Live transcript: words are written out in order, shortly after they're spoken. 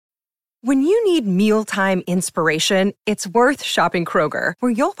When you need mealtime inspiration, it's worth shopping Kroger,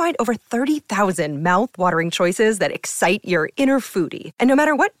 where you'll find over 30,000 mouth-watering choices that excite your inner foodie. And no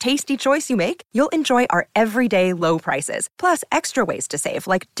matter what tasty choice you make, you'll enjoy our everyday low prices, plus extra ways to save,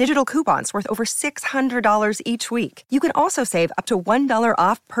 like digital coupons worth over $600 each week. You can also save up to $1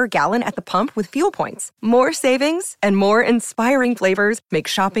 off per gallon at the pump with fuel points. More savings and more inspiring flavors make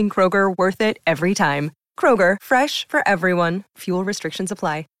shopping Kroger worth it every time. Kroger, fresh for everyone. Fuel restrictions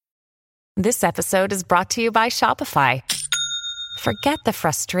apply. This episode is brought to you by Shopify. Forget the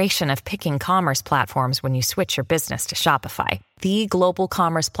frustration of picking commerce platforms when you switch your business to Shopify, the global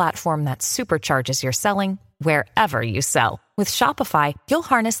commerce platform that supercharges your selling wherever you sell. With Shopify, you'll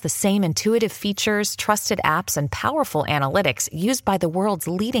harness the same intuitive features, trusted apps, and powerful analytics used by the world's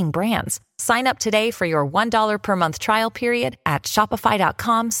leading brands. Sign up today for your $1 per month trial period at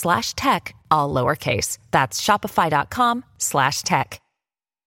shopify.com/tech, all lowercase. That's shopify.com/tech.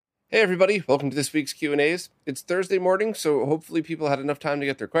 Hey everybody, welcome to this week's Q&As. It's Thursday morning, so hopefully people had enough time to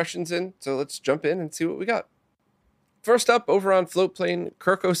get their questions in, so let's jump in and see what we got. First up, over on Floatplane,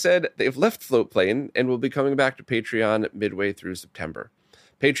 Kirko said they've left Floatplane and will be coming back to Patreon midway through September.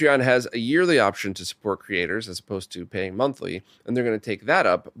 Patreon has a yearly option to support creators as opposed to paying monthly, and they're going to take that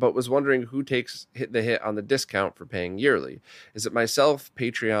up, but was wondering who takes the hit on the discount for paying yearly. Is it myself,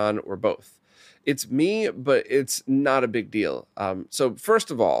 Patreon, or both? It's me, but it's not a big deal. So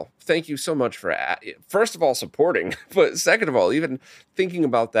first of all, thank you so much for, first of all, supporting. But second of all, even thinking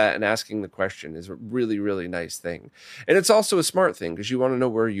about that and asking the question is a really, really nice thing. And it's also a smart thing because you want to know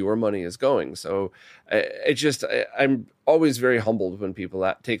where your money is going. So I'm always very humbled when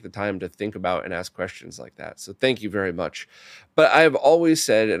people take the time to think about and ask questions like that. So thank you very much. But I've always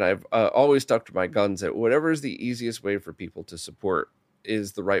said, and I've always stuck to my guns, that whatever is the easiest way for people to support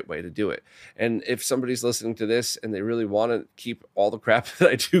is the right way to do it. And if somebody's listening to this and they really want to keep all the crap that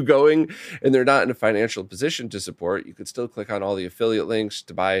I do going and they're not in a financial position to support, you could still click on all the affiliate links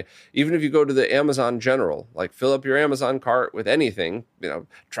to buy. Even if you go to the Amazon General, like fill up your Amazon cart with anything,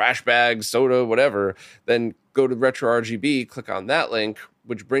 trash bags, soda, whatever, then go to Retro RGB, click on that link,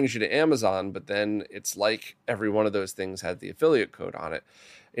 which brings you to Amazon, but then it's like every one of those things had the affiliate code on it.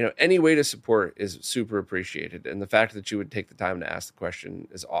 Any way to support is super appreciated. And the fact that you would take the time to ask the question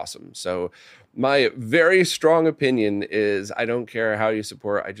is awesome. So my very strong opinion is I don't care how you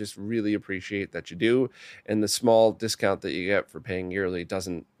support. I just really appreciate that you do. And the small discount that you get for paying yearly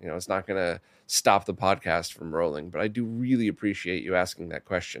doesn't, it's not going to stop the podcast from rolling. But I do really appreciate you asking that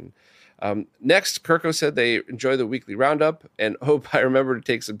question. Next, Kirko said they enjoy the weekly roundup and hope I remember to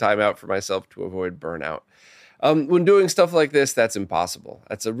take some time out for myself to avoid burnout. When doing stuff like this, that's impossible.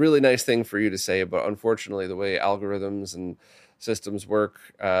 That's a really nice thing for you to say, but unfortunately, the way algorithms and systems work,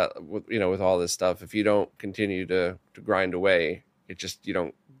 with all this stuff, if you don't continue to grind away, you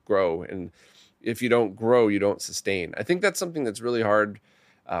don't grow. And if you don't grow, you don't sustain. I think that's something that's really hard,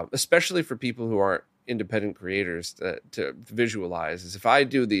 especially for people who aren't independent creators to visualize. Is if I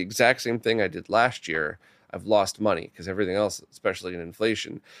do the exact same thing I did last year, I've lost money because everything else, especially in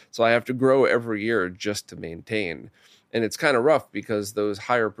inflation. So I have to grow every year just to maintain. And it's kind of rough because those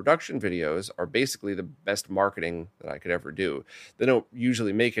higher production videos are basically the best marketing that I could ever do. They don't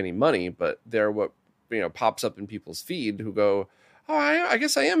usually make any money, but they're what pops up in people's feed who go, oh, I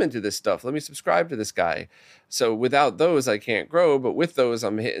guess I am into this stuff. Let me subscribe to this guy. So without those, I can't grow. But with those,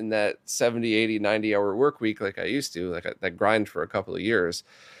 I'm hitting that 70, 80, 90-hour work week like I used to, that grind for a couple of years.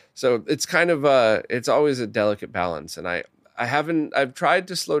 So it's kind of it's always a delicate balance. And I've tried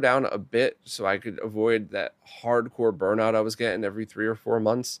to slow down a bit so I could avoid that hardcore burnout I was getting every 3 or 4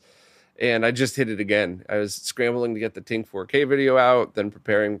 months. And I just hit it again. I was scrambling to get the Tink 4K video out, then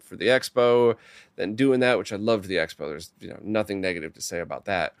preparing for the expo, then doing that, which I loved the expo. There's nothing negative to say about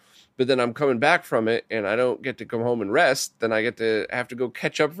that. But then I'm coming back from it and I don't get to come home and rest. Then I have to go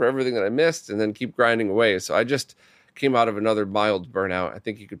catch up for everything that I missed and then keep grinding away. So I just came out of another mild burnout. I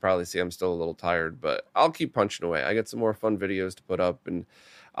think you could probably see I'm still a little tired, but I'll keep punching away. I get some more fun videos to put up, and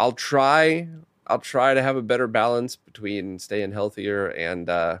I'll try to have a better balance between staying healthier and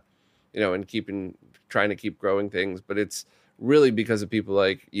and trying to keep growing things. But it's really because of people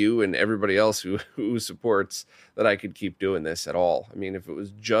like you and everybody else who supports that I could keep doing this at all. I mean, if it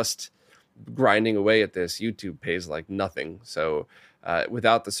was just grinding away at this, YouTube pays like nothing. So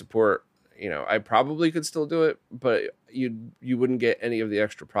without the support, I probably could still do it, but you wouldn't get any of the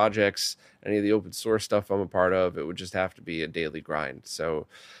extra projects, any of the open source stuff I'm a part of. It would just have to be a daily grind. So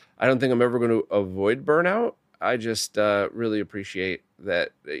I don't think I'm ever going to avoid burnout. I just really appreciate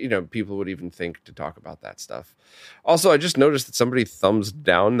that, people would even think to talk about that stuff. Also, I just noticed that somebody thumbs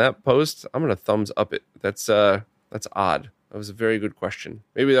down that post. I'm going to thumbs up it. That's odd. That was a very good question.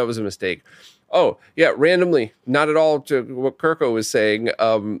 Maybe that was a mistake. Oh, yeah, randomly, not at all to what Kirko was saying.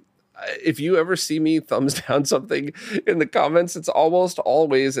 If you ever see me thumbs down something in the comments, it's almost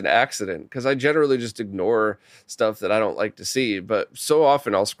always an accident because I generally just ignore stuff that I don't like to see. But so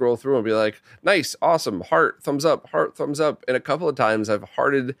often I'll scroll through and be like, nice, awesome, heart, thumbs up, heart, thumbs up. And a couple of times I've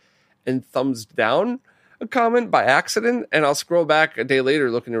hearted and thumbs down a comment by accident, and I'll scroll back a day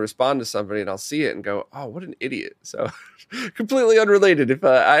later looking to respond to somebody and I'll see it and go, oh, what an idiot. So completely unrelated. If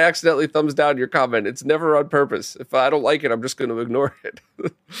I accidentally thumbs down your comment, it's never on purpose. If I don't like it, I'm just going to ignore it.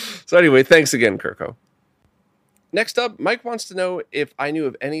 So anyway, thanks again, Kirko. Next up, Mike wants to know if I knew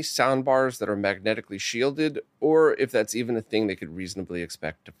of any sound bars that are magnetically shielded, or if that's even a thing they could reasonably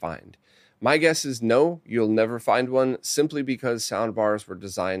expect to find. My guess is no, you'll never find one, simply because sound bars were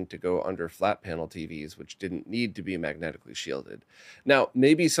designed to go under flat panel TVs, which didn't need to be magnetically shielded. Now,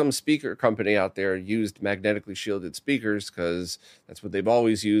 maybe some speaker company out there used magnetically shielded speakers because that's what they've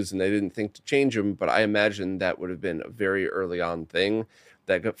always used and they didn't think to change them, but I imagine that would have been a very early on thing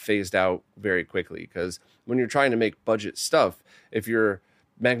that got phased out very quickly, because when you're trying to make budget stuff, if your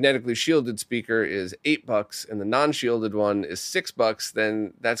magnetically shielded speaker is $8 and the non-shielded one is $6,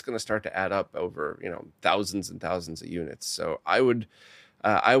 then that's going to start to add up over, thousands and thousands of units. So I would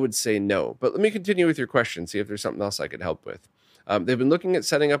say no. But let me continue with your question, see if there's something else I could help with. They've been looking at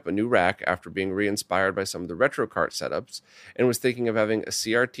setting up a new rack after being re-inspired by some of the retro cart setups, and was thinking of having a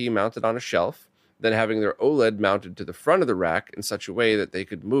CRT mounted on a shelf, then having their OLED mounted to the front of the rack in such a way that they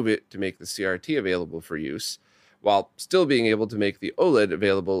could move it to make the CRT available for use, while still being able to make the OLED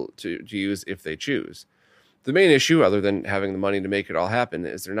available to use if they choose. The main issue, other than having the money to make it all happen,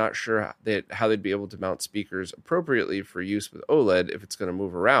 is they're not sure how they'd be able to mount speakers appropriately for use with OLED if it's going to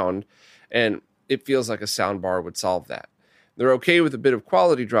move around, and it feels like a soundbar would solve that. They're okay with a bit of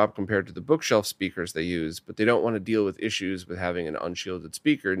quality drop compared to the bookshelf speakers they use, but they don't want to deal with issues with having an unshielded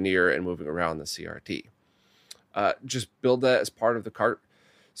speaker near and moving around the CRT. Just build that as part of the cart.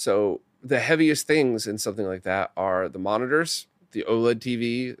 So the heaviest things in something like that are the monitors, the OLED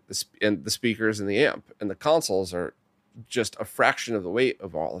TV, and the speakers and the amp. And the consoles are just a fraction of the weight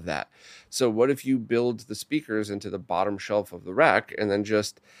of all of that. So what if you build the speakers into the bottom shelf of the rack and then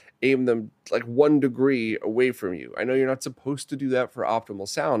just aim them like 1 degree away from you? I know you're not supposed to do that for optimal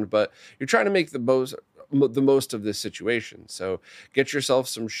sound, but you're trying to make the most of this situation. So get yourself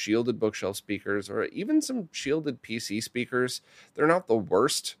some shielded bookshelf speakers, or even some shielded PC speakers. They're not the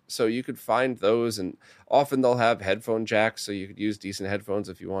worst, so you could find those, and often they'll have headphone jacks, so you could use decent headphones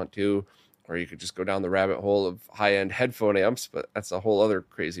if you want to, or you could just go down the rabbit hole of high-end headphone amps, but that's a whole other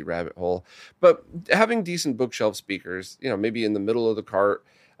crazy rabbit hole. But having decent bookshelf speakers, maybe in the middle of the cart,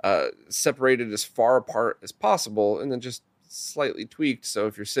 separated as far apart as possible, and then just slightly tweaked, so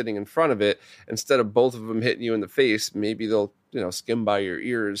if you're sitting in front of it, instead of both of them hitting you in the face, maybe they'll skim by your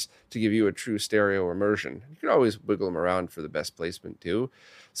ears to give you a true stereo immersion. You can always wiggle them around for the best placement too,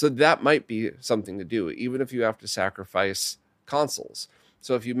 so that might be something to do, even if you have to sacrifice consoles.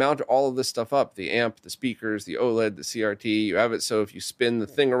 So if you mount all of this stuff up, the amp, the speakers, the OLED, the CRT, you have it so if you spin the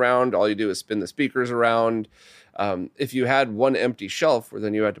thing around, all you do is spin the speakers around. If you had one empty shelf where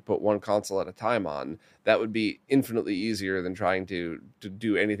then you had to put one console at a time on, that would be infinitely easier than trying to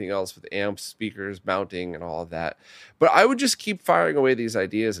do anything else with amps, speakers, mounting, and all of that. But I would just keep firing away these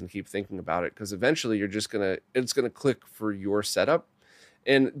ideas and keep thinking about it, because eventually it's gonna click for your setup.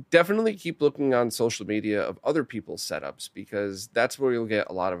 And definitely keep looking on social media of other people's setups, because that's where you'll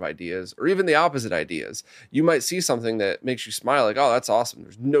get a lot of ideas, or even the opposite ideas. You might see something that makes you smile, like, oh, that's awesome.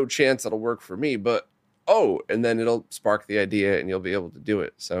 There's no chance that'll work for me, but and then it'll spark the idea and you'll be able to do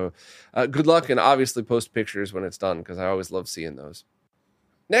it. So good luck, and obviously post pictures when it's done, because I always love seeing those.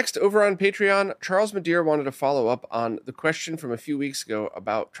 Next, over on Patreon, Charles Madeir wanted to follow up on the question from a few weeks ago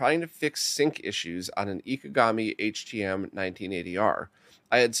about trying to fix sync issues on an Ikegami HTM 1980R.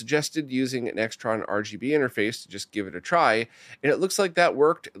 I had suggested using an Extron RGB interface to just give it a try, and it looks like that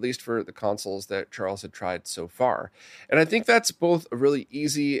worked, at least for the consoles that Charles had tried so far. And I think that's both a really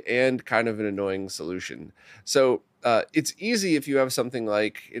easy and kind of an annoying solution. So it's easy if you have something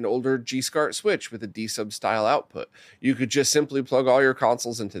like an older G-SCART switch with a D-sub style output. You could just simply plug all your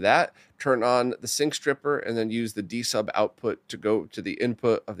consoles into that, turn on the sync stripper, and then use the D-sub output to go to the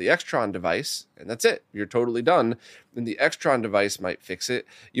input of the Extron device, and that's it. You're totally done. And the Extron device might fix it.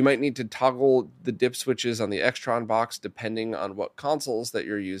 You might need to toggle the dip switches on the Extron box depending on what consoles that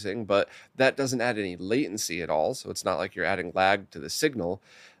you're using, but that doesn't add any latency at all, so it's not like you're adding lag to the signal.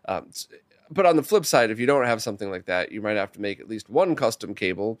 But on the flip side, if you don't have something like that, you might have to make at least one custom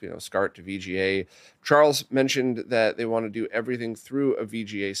cable, SCART to VGA. Charles mentioned that they want to do everything through a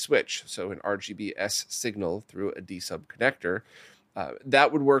VGA switch, so an RGB-S signal through a D-sub connector.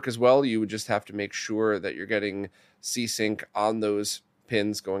 That would work as well. You would just have to make sure that you're getting C-Sync on those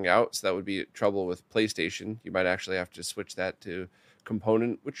pins going out. So that would be trouble with PlayStation. You might actually have to switch that to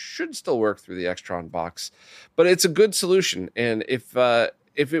component, which should still work through the Extron box. But it's a good solution. And if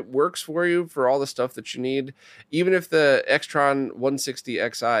it works for you for all the stuff that you need, even if the Extron 160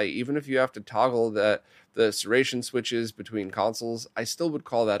 Xi, even if you have to toggle the serration switches between consoles, I still would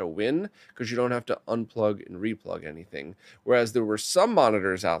call that a win because you don't have to unplug and replug anything. Whereas there were some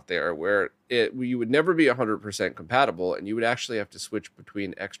monitors out there where you would never be 100% compatible, and you would actually have to switch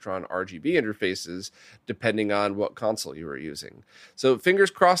between Extron RGB interfaces depending on what console you were using. So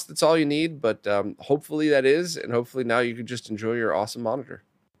fingers crossed that's all you need, but hopefully that is, and hopefully now you can just enjoy your awesome monitor.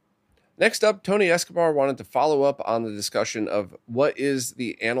 Next up, Tony Escobar wanted to follow up on the discussion of what is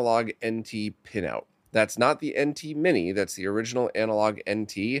the analog NT pinout. That's not the NT Mini. That's the original analog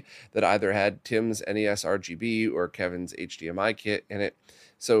NT that either had Tim's NES RGB or Kevin's HDMI kit in it.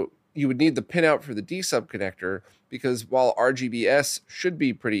 So you would need the pinout for the D-sub connector because while RGB-S should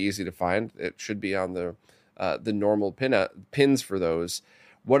be pretty easy to find, it should be on the normal pins for those.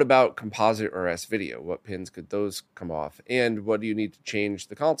 What about composite or S-video? What pins could those come off? And what do you need to change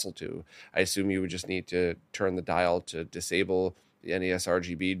the console to? I assume you would just need to turn the dial to disable the NES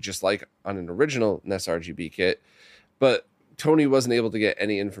RGB, just like on an original NES RGB kit. But Tony wasn't able to get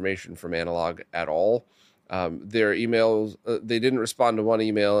any information from Analog at all. Their emails, they didn't respond to one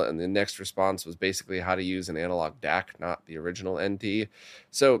email, and the next response was basically how to use an analog DAC, not the original NT.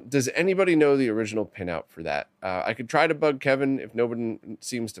 So does anybody know the original pinout for that? I could try to bug Kevin if nobody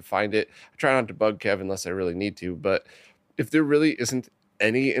seems to find it. I try not to bug Kevin unless I really need to, but if there really isn't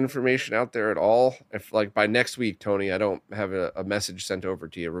any information out there at all, if like by next week, Tony, I don't have a message sent over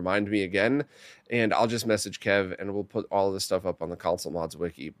to you, remind me again, and I'll just message Kev and we'll put all of this stuff up on the Console Mods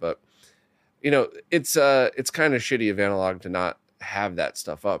wiki. But it's kind of shitty of Analog to not have that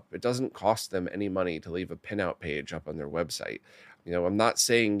stuff up. It doesn't cost them any money to leave a pinout page up on their website. I'm not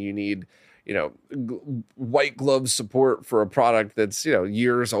saying you need white glove support for a product that's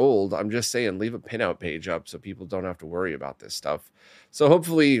years old. I'm just saying leave a pinout page up so people don't have to worry about this stuff. So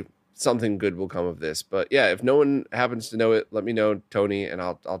hopefully something good will come of this. But yeah, if no one happens to know it, let me know, Tony, and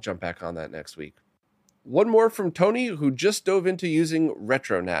I'll jump back on that next week. One more from Tony, who just dove into using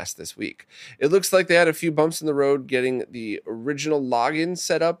RetroNAS this week. It looks like they had a few bumps in the road getting the original login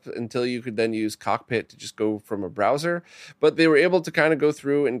set up until you could then use Cockpit to just go from a browser. But they were able to kind of go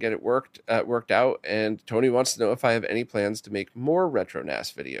through and get it worked out. And Tony wants to know if I have any plans to make more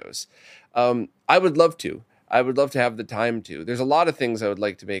RetroNAS videos. I would love to. I would love to have the time to. There's a lot of things I would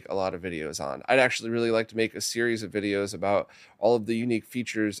like to make a lot of videos on. I'd actually really like to make a series of videos about all of the unique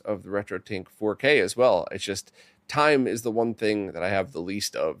features of the RetroTink 4K as well. It's just time is the one thing that I have the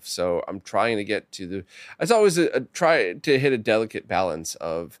least of. So I'm trying to get to it's always a try to hit a delicate balance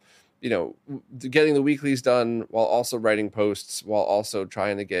of, getting the weeklies done while also writing posts, while also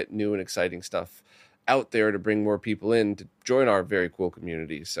trying to get new and exciting stuff out there to bring more people in to join our very cool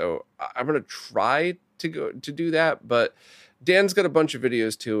community. So I'm going to try to do that, but Dan's got a bunch of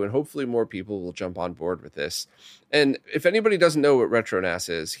videos too, and hopefully more people will jump on board with this. And if anybody doesn't know what RetroNAS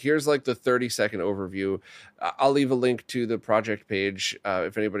is, here's like the 30-second overview. I'll leave a link to the project page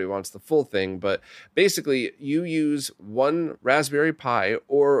if anybody wants the full thing. But basically, you use one Raspberry Pi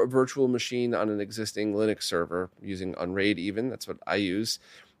or a virtual machine on an existing Linux server using Unraid even. That's what I use.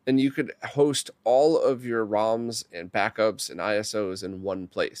 And you could host all of your ROMs and backups and ISOs in one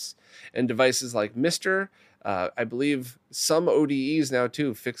place. And devices like Mister, I believe some ODEs now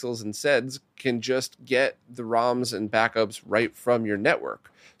too, Fixels and Seds, can just get the ROMs and backups right from your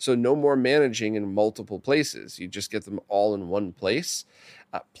network. So no more managing in multiple places. You just get them all in one place.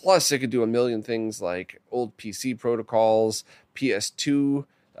 Plus, it could do a million things like old PC protocols, PS2,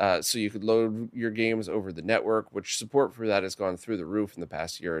 so you could load your games over the network, which support for that has gone through the roof in the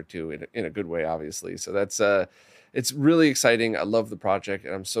past year or two in a good way, obviously. So that's it's really exciting. I love the project,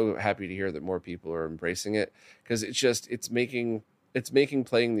 and I'm so happy to hear that more people are embracing it because it's making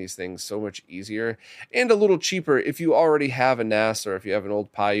playing these things so much easier and a little cheaper if you already have a NAS or if you have an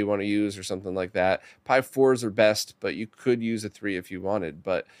old Pi you want to use or something like that. Pi 4s are best, but you could use a 3 if you wanted.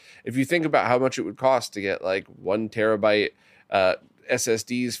 But if you think about how much it would cost to get like 1 terabyte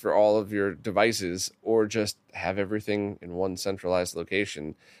SSDs for all of your devices, or just have everything in one centralized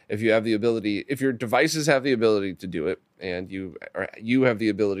location. If your devices have the ability to do it, and you have the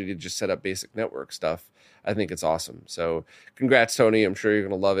ability to just set up basic network stuff, I think it's awesome. So congrats, Tony. I'm sure you're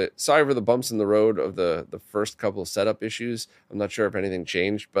going to love it. Sorry for the bumps in the road of the first couple of setup issues. I'm not sure if anything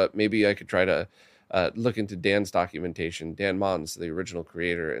changed, but maybe I could try to look into Dan's documentation, Dan Mons, the original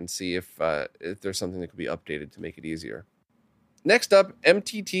creator, and see if there's something that could be updated to make it easier. Next up,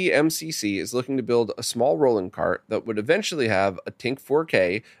 MTT MCC is looking to build a small rolling cart that would eventually have a TINC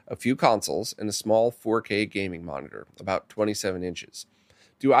 4K, a few consoles, and a small 4K gaming monitor, about 27 inches.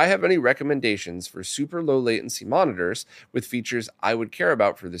 Do I have any recommendations for super low latency monitors with features I would care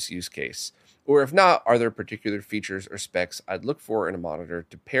about for this use case? Or if not, are there particular features or specs I'd look for in a monitor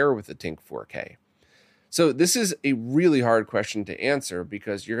to pair with the TINC 4K? So this is a really hard question to answer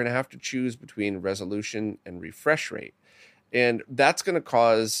because you're going to have to choose between resolution and refresh rate. And that's going to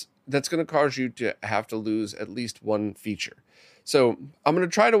cause you to have to lose at least one feature. So I'm going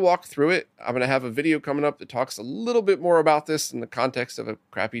to try to walk through it. I'm going to have a video coming up that talks a little bit more about this in the context of a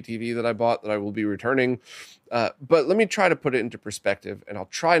crappy TV that I bought that I will be returning. But let me try to put it into perspective, and I'll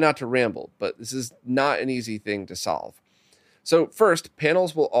try not to ramble, but this is not an easy thing to solve. So first,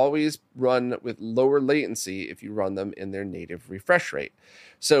 panels will always run with lower latency if you run them in their native refresh rate.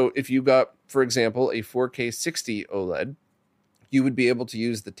 So if you got, for example, a 4K 60 OLED, you would be able to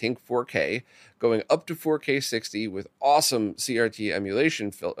use the TINC 4K going up to 4K 60 with awesome CRT emulation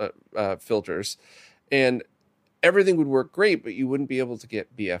filters, and everything would work great, but you wouldn't be able to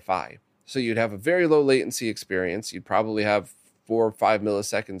get BFI. So you'd have a very low latency experience. You'd probably have 4 or 5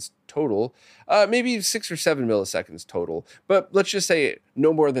 milliseconds total, maybe 6 or 7 milliseconds total, but let's just say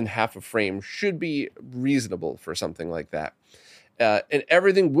no more than half a frame should be reasonable for something like that. And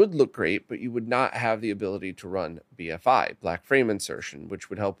everything would look great, but you would not have the ability to run BFI, black frame insertion, which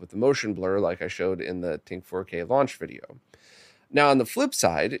would help with the motion blur like I showed in the TINC 4K launch video. Now, on the flip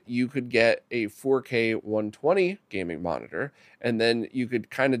side, you could get a 4K 120 gaming monitor, and then you could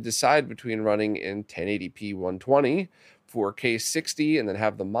kind of decide between running in 1080p 120, 4K 60, and then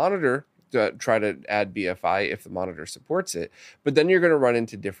have the monitor try to add BFI if the monitor supports it. But then you're going to run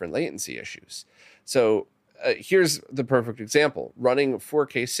into different latency issues. So here's the perfect example. Running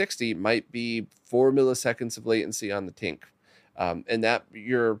 4K 60 might be 4 milliseconds of latency on the TINC. And that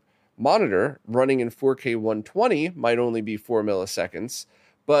your monitor running in 4K 120 might only be 4 milliseconds,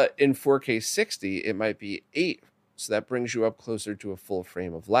 but in 4K 60, it might be 8. So that brings you up closer to a full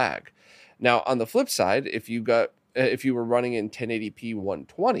frame of lag. Now, on the flip side, if you were running in 1080p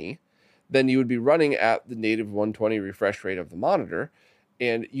 120, then you would be running at the native 120 refresh rate of the monitor,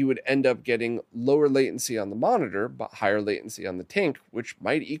 and you would end up getting lower latency on the monitor, but higher latency on the TINC, which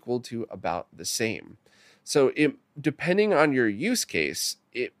might equal to about the same. So depending on your use case,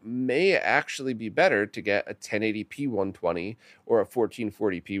 it may actually be better to get a 1080p 120 or a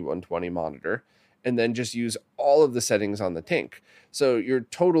 1440p 120 monitor, and then just use all of the settings on the TINC. So your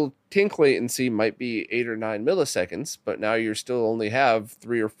total TINC latency might be 8 or 9 milliseconds, but now you still only have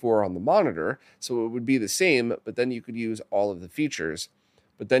 3 or 4 on the monitor. So it would be the same, but then you could use all of the features.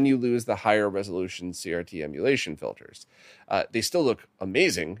 But then you lose the higher resolution CRT emulation filters. They still look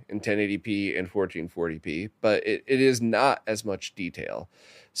amazing in 1080p and 1440p, but it is not as much detail.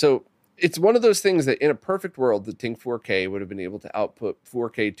 So it's one of those things that in a perfect world, the TINC 4K would have been able to output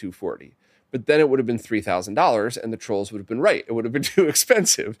 4K 240. But then it would have been $3,000 and the trolls would have been right. It would have been too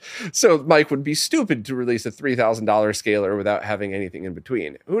expensive. So Mike would be stupid to release a $3,000 scaler without having anything in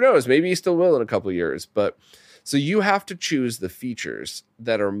between. Who knows? Maybe he still will in a couple of years. But so you have to choose the features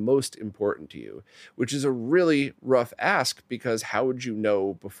that are most important to you, which is a really rough ask because how would you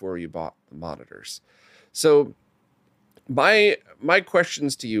know before you bought the monitors? So my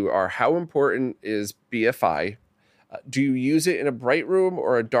questions to you are, how important is BFI? Do you use it in a bright room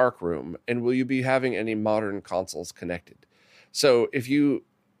or a dark room? And will you be having any modern consoles connected? So if you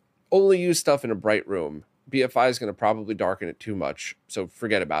only use stuff in a bright room, BFI is going to probably darken it too much. So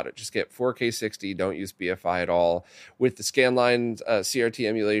forget about it. Just get 4K 60. Don't use BFI at all. With the Scanline CRT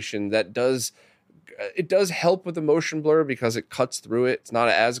emulation, it does help with the motion blur because it cuts through it. It's not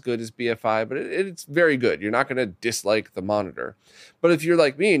as good as BFI, but it's very good. You're not going to dislike the monitor. But if you're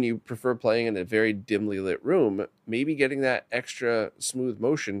like me and you prefer playing in a very dimly lit room, maybe getting that extra smooth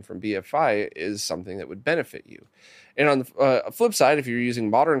motion from BFI is something that would benefit you. And on the flip side, if you're using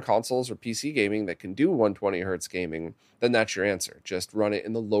modern consoles or PC gaming that can do 120 hertz gaming, then that's your answer. Just run it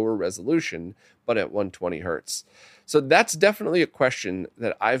in the lower resolution, but at 120 hertz. So that's definitely a question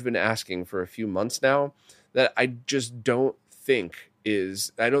that I've been asking for a few months now that I just don't think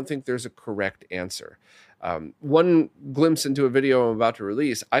there's a correct answer. One glimpse into a video I'm about to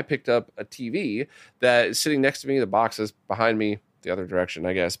release, I picked up a TV that is sitting next to me. The box is behind me, the other direction,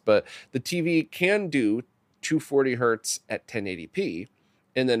 I guess. But the TV can do 240 hertz at 1080p,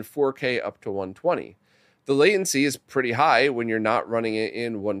 and then 4K up to 120. The latency is pretty high when you're not running it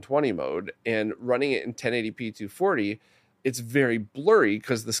in 120 mode, and running it in 1080p 240, it's very blurry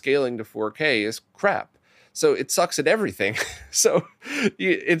because the scaling to 4K is crap. So it sucks at everything. So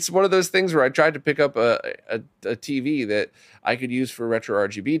it's one of those things where I tried to pick up a TV that I could use for retro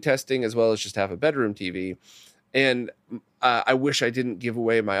RGB testing as well as just have a bedroom TV. And I wish I didn't give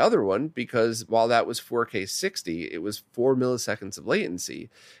away my other one, because while that was 4K 60, it was 4 milliseconds of latency,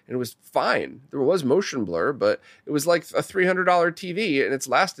 and it was fine. There was motion blur, but it was like a $300 TV, and it's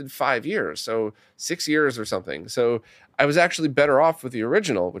lasted 5 years, so 6 years or something. So I was actually better off with the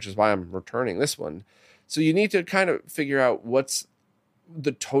original, which is why I'm returning this one. So you need to kind of figure out what's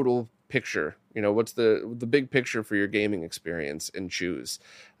the total picture, what's the big picture for your gaming experience, and choose.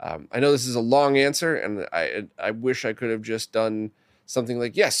 I know this is a long answer, and I wish I could have just done something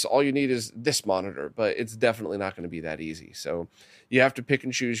like, yes, all you need is this monitor, but it's definitely not going to be that easy. So you have to pick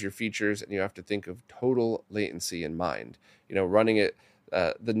and choose your features, and you have to think of total latency in mind. Running it,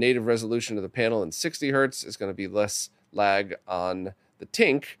 the native resolution of the panel in 60 hertz is going to be less lag on the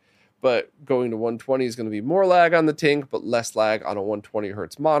Tink, but going to 120 is going to be more lag on the Tink, but less lag on a 120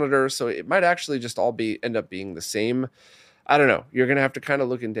 hertz monitor. So it might actually just all end up being the same. I don't know. You're going to have to kind of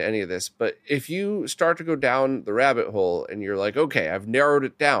look into any of this. But if you start to go down the rabbit hole and you're like, okay, I've narrowed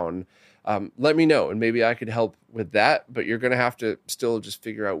it down, let me know, and maybe I could help with that. But you're going to have to still just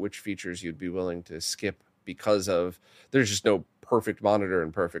figure out which features you'd be willing to skip, because of there's just no perfect monitor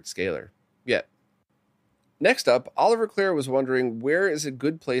and perfect scaler yet. Next up, Oliver Clare was wondering, where is a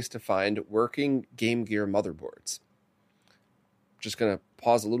good place to find working Game Gear motherboards? Just going to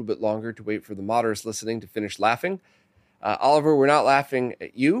pause a little bit longer to wait for the modders listening to finish laughing. Oliver, we're not laughing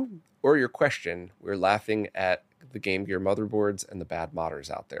at you or your question. We're laughing at the Game Gear motherboards and the bad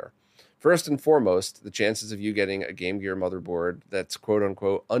modders out there. First and foremost, the chances of you getting a Game Gear motherboard that's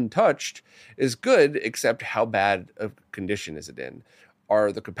quote-unquote untouched is good, except how bad of condition is it in?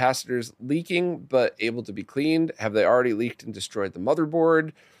 Are the capacitors leaking but able to be cleaned? Have they already leaked and destroyed the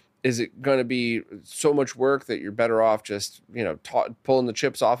motherboard? Is it going to be so much work that you're better off just, pulling the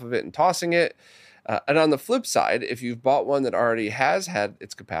chips off of it and tossing it? And on the flip side, if you've bought one that already has had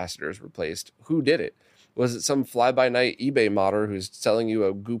its capacitors replaced, who did it? Was it some fly-by-night eBay modder who's selling you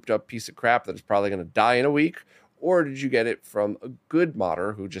a gooped-up piece of crap that is probably going to die in a week? Or did you get it from a good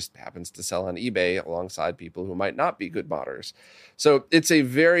modder who just happens to sell on eBay alongside people who might not be good modders? So it's a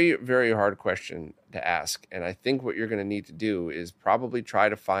very, very hard question to ask. And I think what you're going to need to do is probably try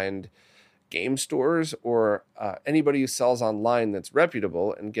to find game stores or anybody who sells online that's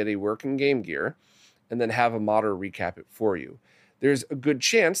reputable and get a working Game Gear, and then have a modder recap it for you. There's a good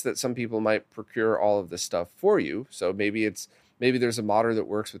chance that some people might procure all of this stuff for you. So maybe there's a modder that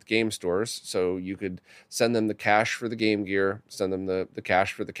works with game stores, so you could send them the cash for the Game Gear, send them the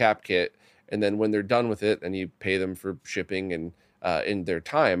cash for the cap kit, and then when they're done with it, and you pay them for shipping and in their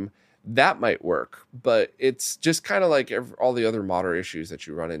time. That might work, but it's just kind of like all the other modder issues that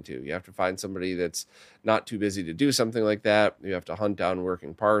you run into. You have to find somebody that's not too busy to do something like that. You have to hunt down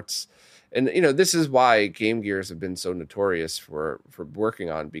working parts. And, this is why Game Gears have been so notorious for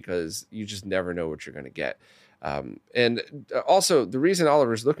working on, because you just never know what you're going to get. And also, the reason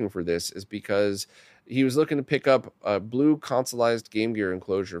Oliver's looking for this is because he was looking to pick up a blue consoleized Game Gear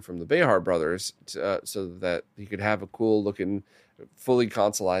enclosure from the Behar brothers so that he could have a cool looking, fully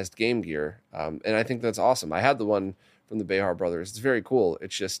consoleized Game Gear. And I think that's awesome. I had the one from the Behar brothers. It's very cool.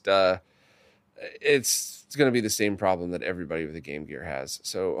 It's just, it's going to be the same problem that everybody with a Game Gear has.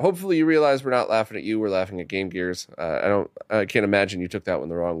 So hopefully you realize we're not laughing at you. We're laughing at Game Gears. I can't imagine you took that one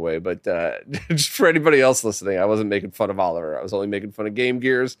the wrong way, but just for anybody else listening, I wasn't making fun of Oliver. I was only making fun of Game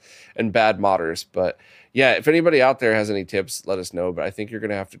Gears and bad modders. But yeah, if anybody out there has any tips, let us know. But I think you're going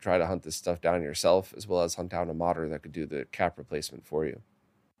to have to try to hunt this stuff down yourself, as well as hunt down a modder that could do the cap replacement for you.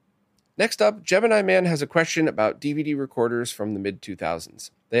 Next up, Gemini Man has a question about DVD recorders from the mid-2000s.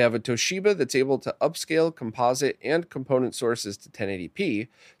 They have a Toshiba that's able to upscale composite and component sources to 1080p,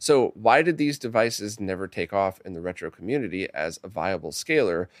 so why did these devices never take off in the retro community as a viable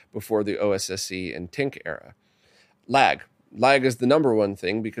scaler before the OSSC and Tink era? Lag. Lag is the number one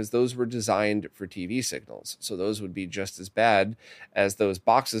thing because those were designed for TV signals. So those would be just as bad as those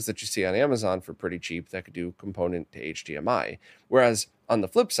boxes that you see on Amazon for pretty cheap that could do component to HDMI. Whereas on the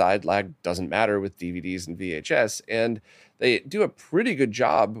flip side, lag doesn't matter with DVDs and VHS, and they do a pretty good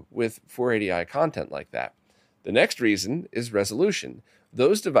job with 480i content like that. The next reason is resolution.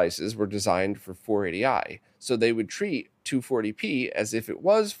 Those devices were designed for 480i. So they would treat 240p as if it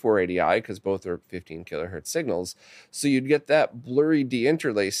was 480i because both are 15 kilohertz signals. So you'd get that blurry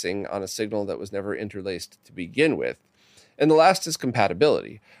deinterlacing on a signal that was never interlaced to begin with. And the last is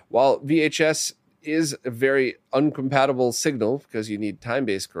compatibility. While VHS is a very uncompatible signal because you need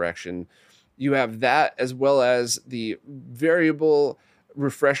time-based correction, you have that as well as the variable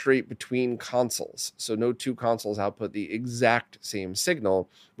refresh rate between consoles. So no two consoles output the exact same signal,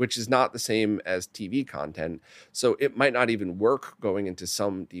 which is not the same as TV content. So it might not even work going into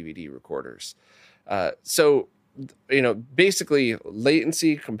some DVD recorders. Basically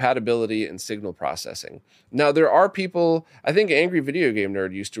latency, compatibility, and signal processing. Now, there are people, I think Angry Video Game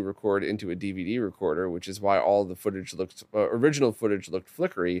Nerd used to record into a DVD recorder, which is why all the footage original footage looked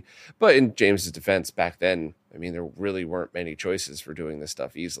flickery. But in James's defense, back then, I mean, there really weren't many choices for doing this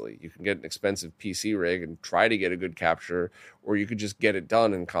stuff easily. You can get an expensive PC rig and try to get a good capture, or you could just get it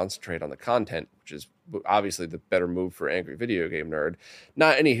done and concentrate on the content, which is obviously the better move for Angry Video Game Nerd.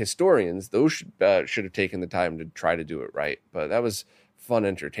 Not any historians; those should have taken the time to try to do it right. But that was fun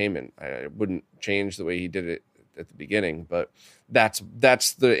entertainment. I wouldn't change the way he did it at the beginning, but that's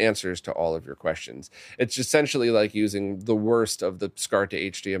the answers to all of your questions. It's essentially like using the worst of the SCART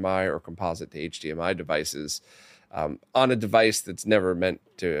to HDMI or composite to HDMI devices on a device that's never meant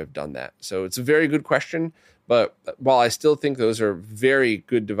to have done that. So it's a very good question, but while I still think those are very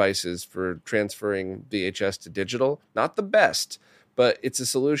good devices for transferring VHS to digital, not the best, but it's a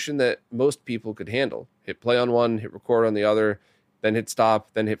solution that most people could handle. Hit play on one, hit record on the other, then hit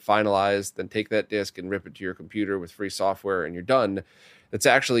stop, then hit finalize, then take that disc and rip it to your computer with free software, and you're done. It's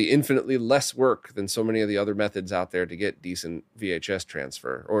actually infinitely less work than so many of the other methods out there to get decent VHS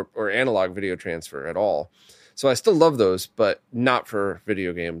transfer or analog video transfer at all. So I still love those, but not for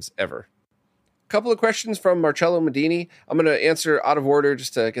video games ever. Couple of questions from Marcello Medini. I'm going to answer out of order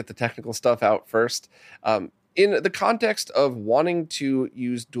just to get the technical stuff out first. In the context of wanting to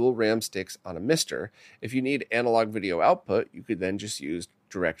use dual RAM sticks on a Mister, if you need analog video output, you could then just use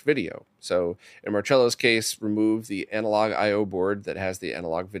direct video. So in Marcello's case, remove the analog I/O board that has the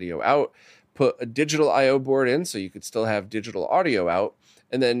analog video out, put a digital I/O board in so you could still have digital audio out,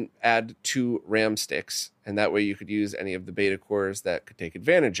 and then add 2 RAM sticks. And that way you could use any of the beta cores that could take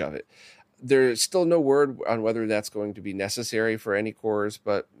advantage of it. There's still no word on whether that's going to be necessary for any cores,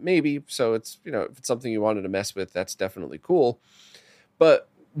 but maybe. So it's, if it's something you wanted to mess with, that's definitely cool. But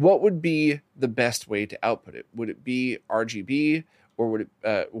what would be the best way to output it? Would it be RGB, or would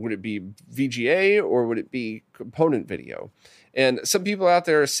it be VGA, or would it be component video? And some people out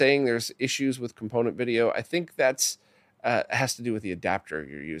there are saying there's issues with component video. I think that's has to do with the adapter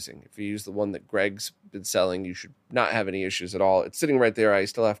you're using. If you use the one that Greg's been selling, you should not have any issues at all. It's sitting right there. I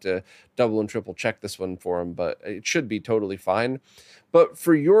still have to double and triple check this one for him, but it should be totally fine. But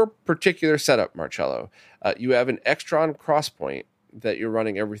for your particular setup, Marcello, you have an Extron Crosspoint that you're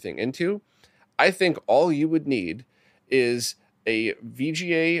running everything into. I think all you would need is a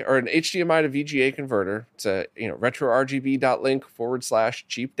VGA or an HDMI to VGA converter. It's a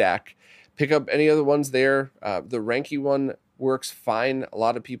retrorgb.link/cheap DAC. Pick up any of the ones there. The Ranky one works fine. A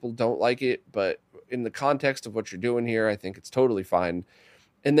lot of people don't like it, but in the context of what you're doing here, I think it's totally fine.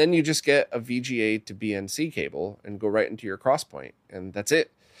 And then you just get a VGA to BNC cable and go right into your Crosspoint, and that's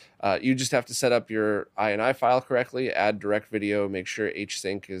it. You just have to set up your INI file correctly, add direct video, make sure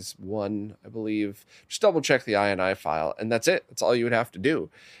HSync is 1, I believe. Just double check the INI file, and that's it. That's all you would have to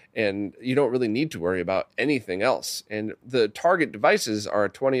do. And you don't really need to worry about anything else. And the target devices are a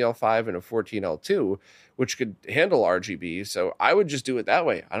 20L5 and a 14L2, which could handle RGB. So I would just do it that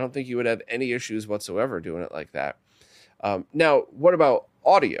way. I don't think you would have any issues whatsoever doing it like that. Now, what about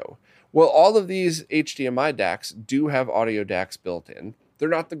audio? Well, all of these HDMI DACs do have audio DACs built in. They're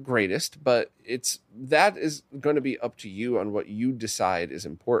not the greatest, but that is going to be up to you on what you decide is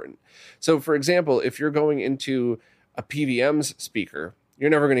important. So, for example, if you're going into a PVM's speaker, you're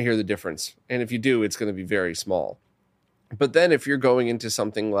never going to hear the difference. And if you do, it's going to be very small. But then if you're going into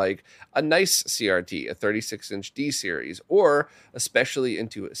something like a nice CRT, a 36-inch D series, or especially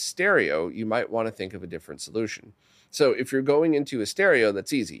into a stereo, you might want to think of a different solution. So if you're going into a stereo,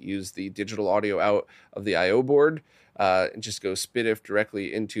 that's easy. Use the digital audio out of the I/O board and just go SPDIF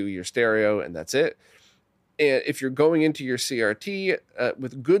directly into your stereo, and that's it. And if you're going into your CRT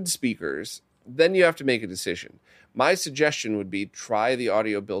with good speakers, then you have to make a decision. My suggestion would be try the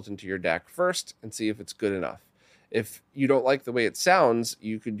audio built into your DAC first and see if it's good enough. If you don't like the way it sounds,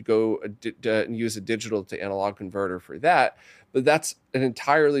 you could go and use a digital to analog converter for that, but that's an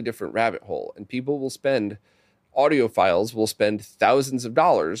entirely different rabbit hole, and audiophiles will spend thousands of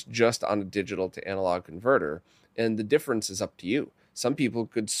dollars just on a digital to analog converter, and the difference is up to you. Some people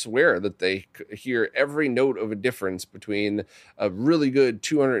could swear that they hear every note of a difference between a really good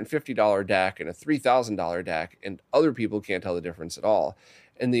 $250 DAC and a $3,000 DAC, and other people can't tell the difference at all.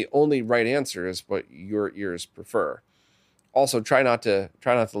 And the only right answer is what your ears prefer. Also, try not to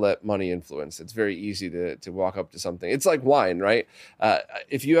let money influence. It's very easy to walk up to something. It's like wine, right?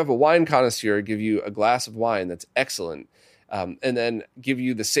 If you have a wine connoisseur give you a glass of wine that's excellent, and then give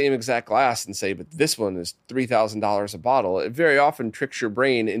you the same exact glass and say, but this one is $3,000 a bottle, it very often tricks your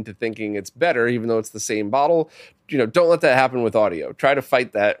brain into thinking it's better, even though it's the same bottle. Don't let that happen with audio. Try to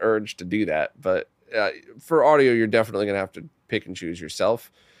fight that urge to do that. But for audio, you're definitely going to have to pick and choose yourself.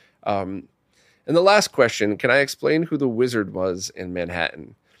 And the last question, can I explain who the wizard was in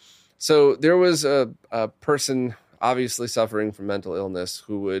Manhattan? So there was a person obviously suffering from mental illness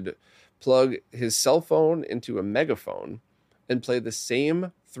who would plug his cell phone into a megaphone and play the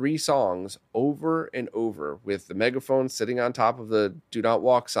same 3 songs over and over, with the megaphone sitting on top of the do not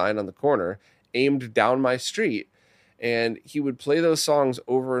walk sign on the corner, aimed down my street. And he would play those songs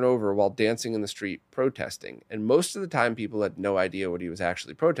over and over while dancing in the street protesting. And most of the time, people had no idea what he was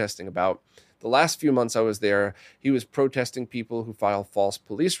actually protesting about. The last few months I was there, he was protesting people who file false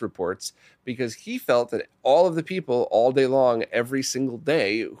police reports, because he felt that all of the people all day long, every single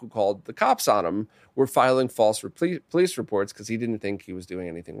day, who called the cops on him were filing false police reports because he didn't think he was doing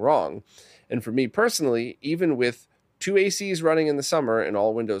anything wrong. And for me personally, even with 2 ACs running in the summer and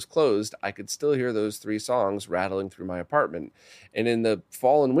all windows closed, I could still hear those 3 songs rattling through my apartment. And in the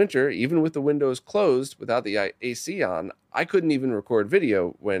fall and winter, even with the windows closed without the AC on, I couldn't even record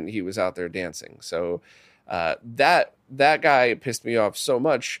video when he was out there dancing. So that guy pissed me off so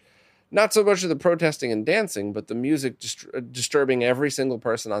much. Not so much of the protesting and dancing, but the music disturbing every single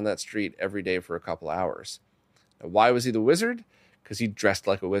person on that street every day for a couple hours. Now, why was he the wizard? Because he dressed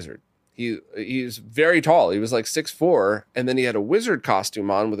like a wizard. He's very tall. He was like 6'4", and then he had a wizard costume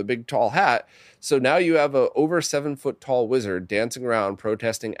on with a big tall hat. So now you have a over 7 foot tall wizard dancing around,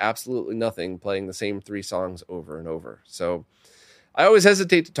 protesting absolutely nothing, playing the same 3 songs over and over. So I always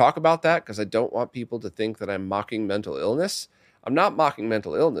hesitate to talk about that because I don't want people to think that I'm mocking mental illness. I'm not mocking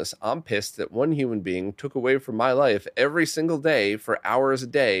mental illness. I'm pissed that one human being took away from my life every single day for hours a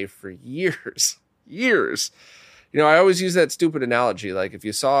day for years. I always use that stupid analogy. Like, if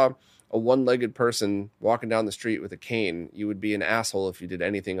you saw a one-legged person walking down the street with a cane, you would be an asshole if you did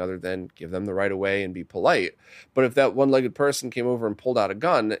anything other than give them the right of way and be polite. But if that one-legged person came over and pulled out a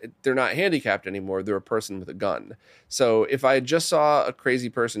gun, they're not handicapped anymore. They're a person with a gun. So if I just saw a crazy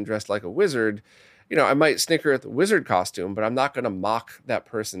person dressed like a wizard, I might snicker at the wizard costume, but I'm not going to mock that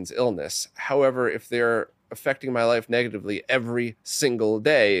person's illness. However, if they're affecting my life negatively every single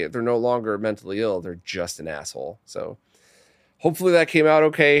day, they're no longer mentally ill. They're just an asshole. So hopefully that came out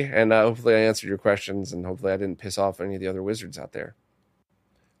okay, and hopefully I answered your questions, and hopefully I didn't piss off any of the other wizards out there.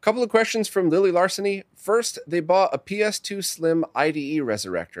 A couple of questions from Lily Larceny. First, they bought a PS2 Slim IDE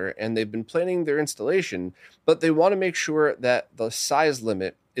Resurrector, and they've been planning their installation, but they want to make sure that the size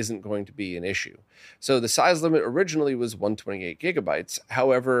limit isn't going to be an issue. So the size limit originally was 128 gigabytes.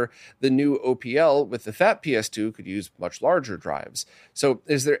 However, the new OPL with the fat PS2 could use much larger drives. So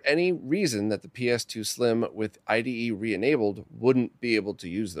is there any reason that the PS2 Slim with IDE re-enabled wouldn't be able to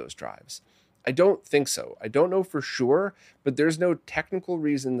use those drives? I don't think so. I don't know for sure, but there's no technical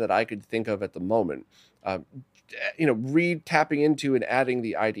reason that I could think of at the moment. Tapping into and adding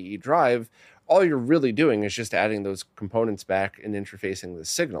the IDE drive, all you're really doing is just adding those components back and interfacing the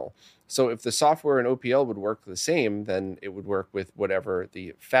signal. So if the software in OPL would work the same, then it would work with whatever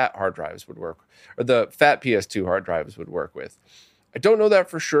the fat hard drives would work, or the fat PS2 hard drives would work with. I don't know that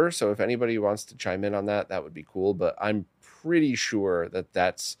for sure, so if anybody wants to chime in on that, that would be cool, but I'm pretty sure that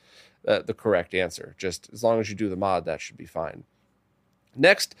that's the correct answer. Just as long as you do the mod, that should be fine.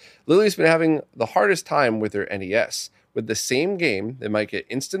 Next, Lily's been having the hardest time with her NES. With the same game, they might get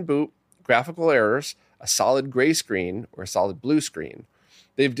instant boot, graphical errors, a solid gray screen, or a solid blue screen.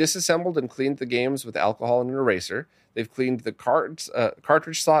 They've disassembled and cleaned the games with alcohol and an eraser. They've cleaned the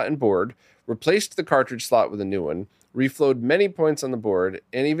cartridge slot and board, replaced the cartridge slot with a new one, reflowed many points on the board,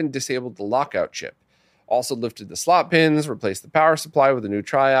 and even disabled the lockout chip. Also lifted the slot pins, replaced the power supply with a new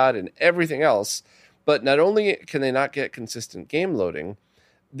triode, and everything else. But not only can they not get consistent game loading,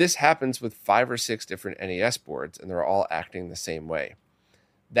 this happens with 5 or 6 different NES boards, and they're all acting the same way.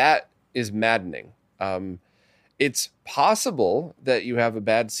 That is maddening. It's possible that you have a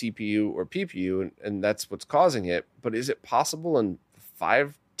bad CPU or PPU, and that's what's causing it. But is it possible in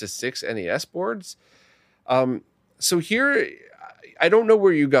 5 to 6 NES boards? So here, I don't know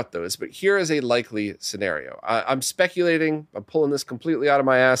where you got those, but here is a likely scenario. I'm speculating. I'm pulling this completely out of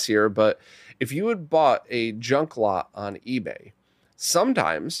my ass here, but if you had bought a junk lot on eBay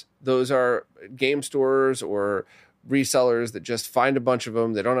Sometimes those are game stores or resellers that just find a bunch of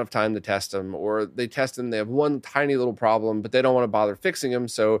them. They don't have time to test them, or they test them. They have one tiny little problem, but they don't want to bother fixing them.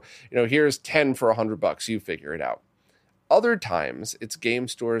 So, here's 10 for $100. You figure it out. Other times it's game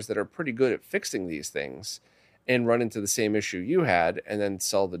stores that are pretty good at fixing these things and run into the same issue you had and then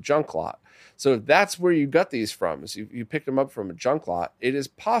sell the junk lot. So if that's where you got these from, is you picked them up from a junk lot, it is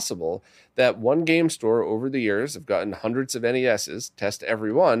possible that one game store over the years have gotten hundreds of NESs, test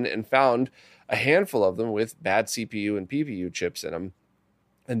every one, and found a handful of them with bad CPU and PPU chips in them.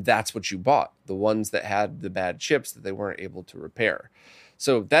 And that's what you bought, the ones that had the bad chips that they weren't able to repair.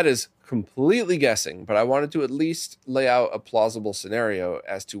 So that is completely guessing, but I wanted to at least lay out a plausible scenario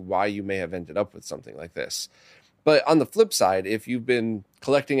as to why you may have ended up with something like this. But on the flip side, if you've been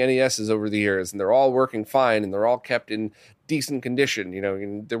collecting NESs over the years and they're all working fine and they're all kept in decent condition,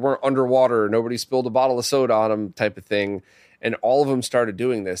 and they weren't underwater, nobody spilled a bottle of soda on them type of thing, and all of them started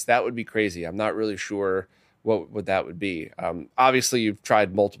doing this, that would be crazy. I'm not really sure what that would be. Obviously, you've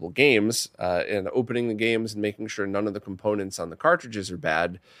tried multiple games and opening the games and making sure none of the components on the cartridges are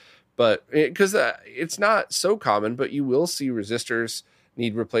bad. But because it's not so common, but you will see resistors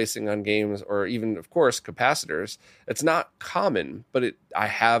need replacing on games, or even, of course, capacitors. It's not common, but I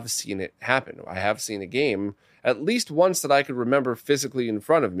have seen it happen. I have seen a game, at least once that I could remember physically in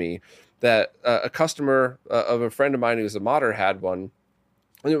front of me, that a customer of a friend of mine who's a modder had one,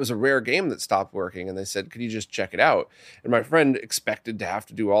 and it was a rare game that stopped working, and they said, could you just check it out? And my friend expected to have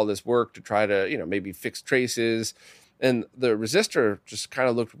to do all this work to try to, maybe fix traces, and the resistor just kind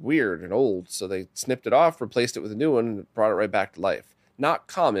of looked weird and old, so they snipped it off, replaced it with a new one, and brought it right back to life. Not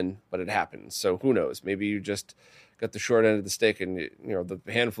common, but it happens. So who knows? Maybe you just got the short end of the stick, and the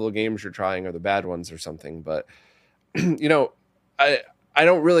handful of games you're trying are the bad ones or something. But I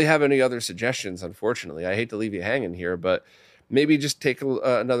don't really have any other suggestions, unfortunately. I hate to leave you hanging here, but maybe just take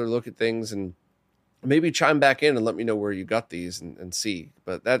another look at things and maybe chime back in and let me know where you got these and see.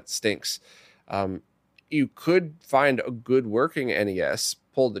 But that stinks. You could find a good working NES,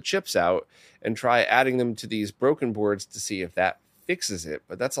 pull the chips out, and try adding them to these broken boards to see if that fixes it,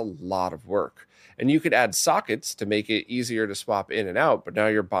 but that's a lot of work. And you could add sockets to make it easier to swap in and out, but now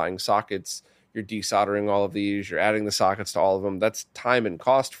you're buying sockets, you're desoldering all of these, you're adding the sockets to all of them. That's time and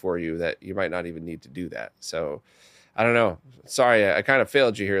cost for you that you might not even need to do that. So I don't know. Sorry, I kind of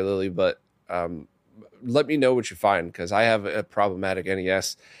failed you here, Lily, but let me know what you find, because I have a problematic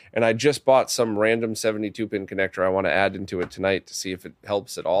NES, and I just bought some random 72-pin connector I want to add into it tonight to see if it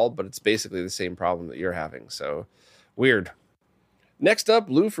helps at all, but it's basically the same problem that you're having. So weird. Next up,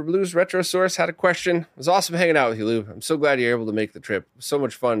 Lou for Blues Retrosaurus had a question. It was awesome hanging out with you, Lou. I'm so glad you're able to make the trip. It was so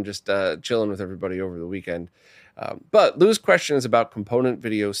much fun just chilling with everybody over the weekend. But Lou's question is about component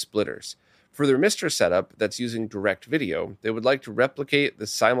video splitters. For their MiSTer setup that's using direct video, they would like to replicate the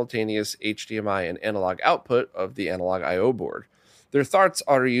simultaneous HDMI and analog output of the analog I/O board. Their thoughts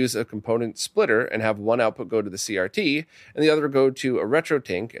are to use a component splitter and have one output go to the CRT and the other go to a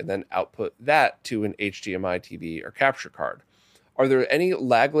RetroTink, and then output that to an HDMI TV or capture card. Are there any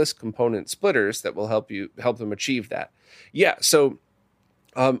lagless component splitters that will help them achieve that? Yeah, so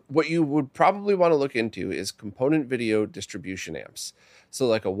what you would probably want to look into is component video distribution amps. So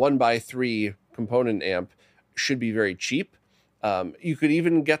like a 1x3 component amp should be very cheap. You could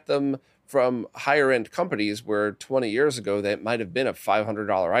even get them from higher end companies where 20 years ago that might have been a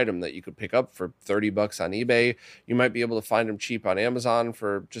 $500 item that you could pick up for $30 on eBay. You might be able to find them cheap on Amazon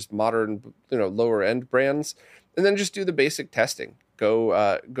for just modern, lower end brands. And then just do the basic testing. Go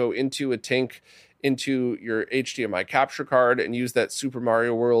into a Tink, into your HDMI capture card, and use that Super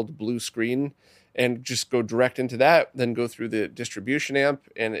Mario World blue screen, and just go direct into that. Then go through the distribution amp,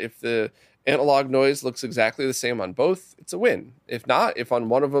 and if the analog noise looks exactly the same on both, it's a win. If not, if on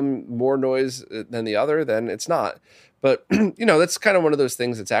one of them more noise than the other, then it's not. But, that's kind of one of those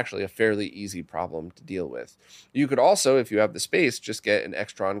things that's actually a fairly easy problem to deal with. You could also, if you have the space, just get an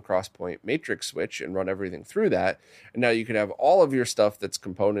Extron Crosspoint matrix switch and run everything through that. And now you could have all of your stuff that's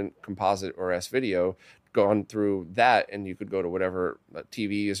component, composite, or S-video gone through that, and you could go to whatever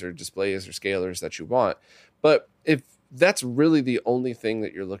TVs or displays or scalers that you want. But if that's really the only thing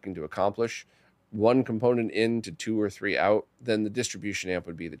that you're looking to accomplish, one component in to 2 or 3 out, then the distribution amp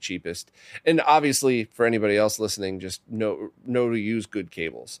would be the cheapest. And obviously, for anybody else listening, just know to use good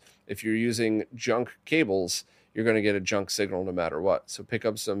cables. If you're using junk cables, you're going to get a junk signal no matter what. So pick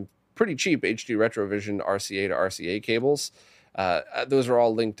up some pretty cheap HD Retrovision RCA to RCA cables. Those are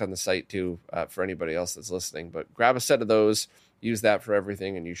all linked on the site too, for anybody else that's listening. But grab a set of those, use that for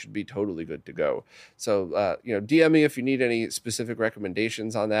everything, and you should be totally good to go. So, DM me if you need any specific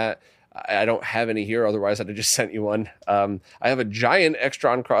recommendations on that. I don't have any here. Otherwise, I'd have just sent you one. I have a giant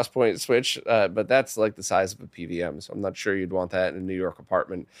Extron Crosspoint switch, but that's like the size of a PVM. So I'm not sure you'd want that in a New York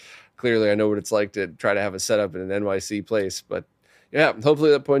apartment. Clearly, I know what it's like to try to have a setup in an NYC place. But yeah,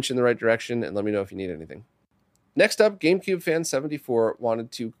 hopefully that points you in the right direction, and let me know if you need anything. Next up, GameCube Fan 74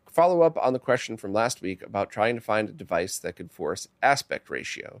 wanted to follow up on the question from last week about trying to find a device that could force aspect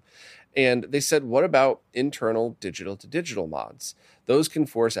ratio. And they said, what about internal digital to digital mods? Those can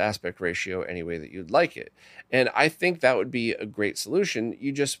force aspect ratio any way that you'd like it. And I think that would be a great solution.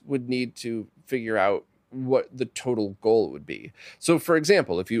 You just would need to figure out what the total goal would be. So for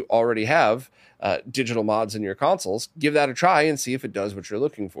example, if you already have digital mods in your consoles, give that a try and see if it does what you're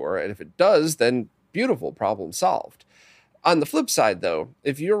looking for. And if it does, then beautiful, problem solved. On the flip side, though,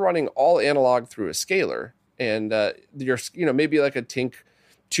 if you're running all analog through a scaler and you're, maybe like a Tink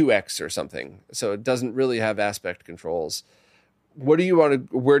 2X or something, so it doesn't really have aspect controls, where do you want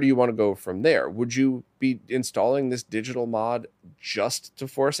to go from there? Would you be installing this digital mod just to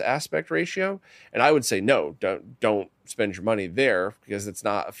force aspect ratio? And I would say no, don't spend your money there because it's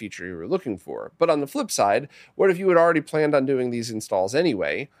not a feature you were looking for. But on the flip side, what if you had already planned on doing these installs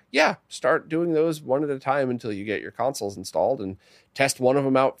anyway? Yeah, start doing those one at a time until you get your consoles installed and test one of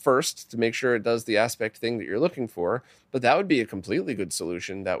them out first to make sure it does the aspect thing that you're looking for. But that would be a completely good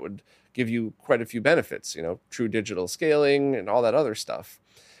solution that would give you quite a few benefits, true digital scaling and all that other stuff.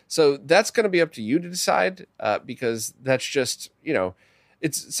 So that's going to be up to you to decide because that's just,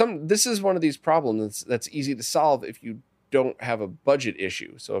 this is one of these problems that's easy to solve if you don't have a budget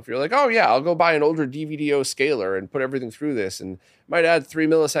issue. So if you're like, oh yeah, I'll go buy an older DVDO scaler and put everything through this and might add 3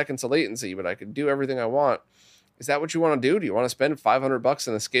 milliseconds of latency, but I could do everything I want. Is that what you want to do? Do you want to spend $500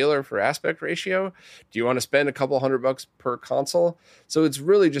 in a scaler for aspect ratio? Do you want to spend a couple $100 per console? So it's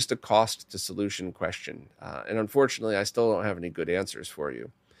really just a cost to solution question. And unfortunately, I still don't have any good answers for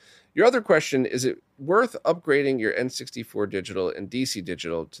you. Your other question, is it worth upgrading your N64 digital and DC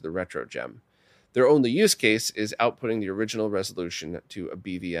digital to the RetroGem? Their only use case is outputting the original resolution to a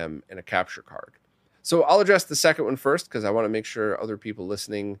BVM and a capture card. So I'll address the second one first because I want to make sure other people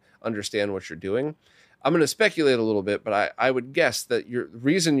listening understand what you're doing. I'm going to speculate a little bit, but I would guess that your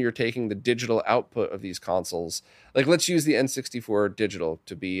reason you're taking the digital output of these consoles, like let's use the N64 digital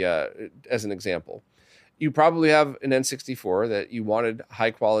to be as an example. You probably have an N64 that you wanted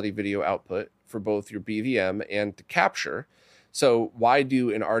high quality video output for both your BVM and to capture. So why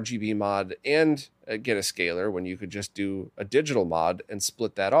do an RGB mod and get a scaler when you could just do a digital mod and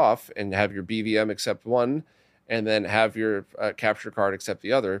split that off and have your BVM accept one and then have your capture card accept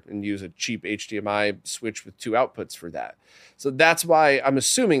the other and use a cheap HDMI switch with two outputs for that. So that's why, I'm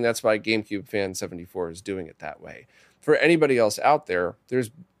assuming that's why GameCube Fan 74 is doing it that way. For anybody else out there, there's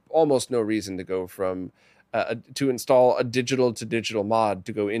almost no reason to go from to install a digital to digital mod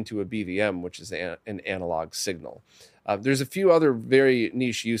to go into a BVM, which is an analog signal. There's a few other very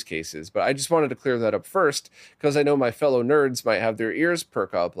niche use cases, but I just wanted to clear that up first because I know my fellow nerds might have their ears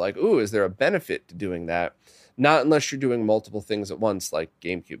perk up like, ooh, is there a benefit to doing that? Not unless you're doing multiple things at once like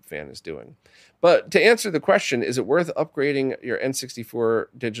GameCube Fan is doing. But to answer the question, is it worth upgrading your N64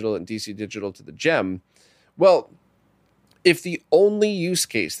 digital and DC digital to the GEM? Well, if the only use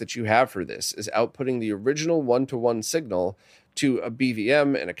case that you have for this is outputting the original one-to-one signal to a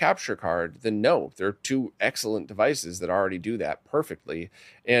BVM and a capture card, then no, they're two excellent devices that already do that perfectly.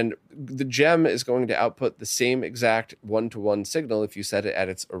 And the GEM is going to output the same exact one-to-one signal if you set it at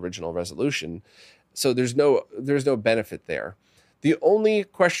its original resolution. So there's no benefit there. The only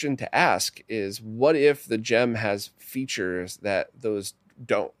question to ask is, what if the GEM has features that those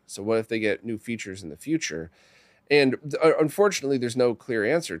don't? So what if they get new features in the future? And unfortunately, there's no clear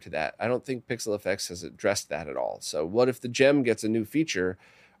answer to that. I don't think PixelFX has addressed that at all. So what if the GEM gets a new feature?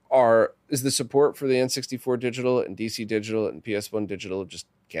 Is the support for the N64 digital and DC digital and PS1 digital just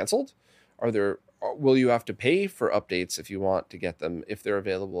canceled? Will you have to pay for updates if you want to get them, if they're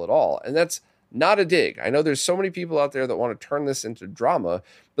available at all? And that's not a dig. I know there's so many people out there that want to turn this into drama,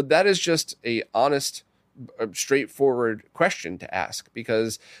 but that is just a honest, straightforward question to ask,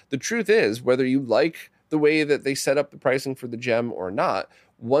 because the truth is, whether you like the way that they set up the pricing for the GEM or not,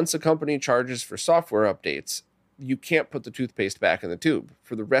 once a company charges for software updates, you can't put the toothpaste back in the tube.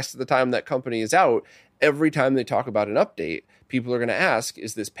 For the rest of the time that company is out, every time they talk about an update, people are going to ask,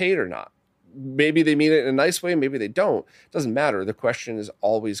 is this paid or not? Maybe they mean it in a nice way, maybe they don't. It doesn't matter. The question is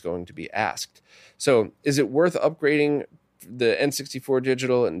always going to be asked. So is it worth upgrading the N64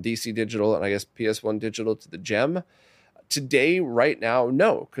 digital and DC digital and I guess PS1 digital to the GEM? Today, right now,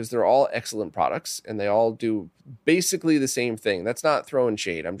 no, because they're all excellent products and they all do basically the same thing. That's not throwing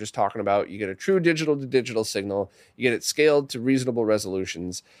shade. I'm just talking about you get a true digital to digital signal, you get it scaled to reasonable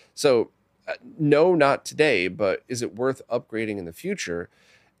resolutions. So no, not today, but is it worth upgrading in the future?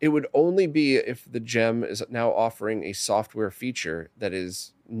 It would only be if the Gem is now offering a software feature that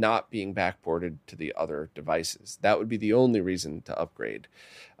is not being backported to the other devices. That would be the only reason to upgrade.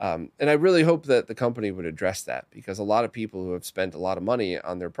 And I really hope that the company would address that, because a lot of people who have spent a lot of money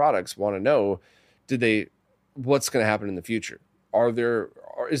on their products want to know, what's going to happen in the future?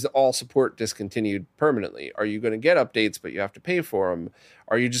 Is all support discontinued permanently? Are you going to get updates, but you have to pay for them?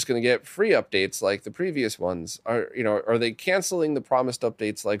 Are you just going to get free updates like the previous ones? Are they canceling the promised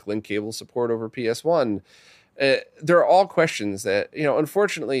updates like link cable support over PS1? They're all questions that,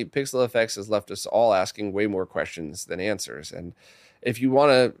 unfortunately, PixelFX has left us all asking way more questions than answers. And if you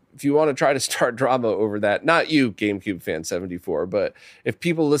want to try to start drama over that, not you, GameCube fan 74, but if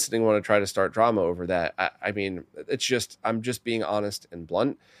people listening want to try to start drama over that, I mean, I'm just being honest and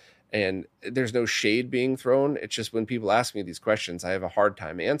blunt, and there's no shade being thrown. It's just when people ask me these questions, I have a hard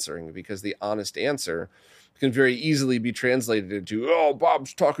time answering, because the honest answer can very easily be translated into, oh,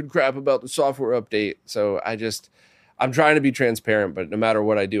 Bob's talking crap about the software update. So I'm trying to be transparent, but no matter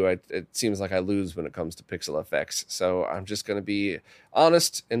what I do, it seems like I lose when it comes to PixelFX. So I'm just going to be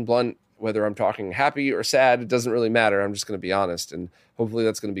honest and blunt. Whether I'm talking happy or sad, it doesn't really matter. I'm just going to be honest, and hopefully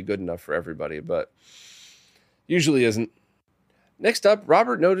that's going to be good enough for everybody, but usually isn't. Next up,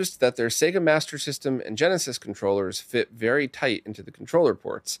 Robert noticed that their Sega Master System and Genesis controllers fit very tight into the controller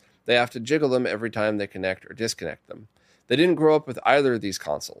ports. They have to jiggle them every time they connect or disconnect them. They didn't grow up with either of these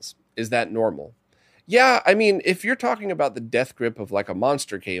consoles. Is that normal? Yeah, I mean, if you're talking about the death grip of like a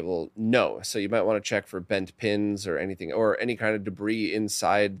monster cable, no. So you might want to check for bent pins or anything, or any kind of debris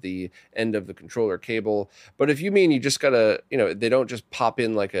inside the end of the controller cable. But if you mean you just gotta, they don't just pop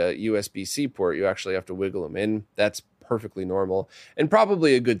in like a USB-C port, you actually have to wiggle them in. That's perfectly normal, and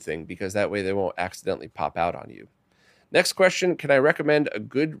probably a good thing, because that way they won't accidentally pop out on you. Next question, can I recommend a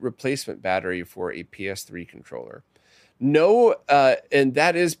good replacement battery for a PS3 controller? No, and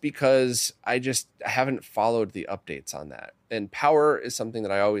that is because I just haven't followed the updates on that. And power is something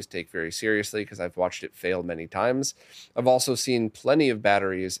that I always take very seriously, because I've watched it fail many times. I've also seen plenty of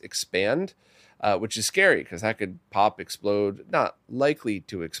batteries expand, which is scary, because that could pop, explode. Not likely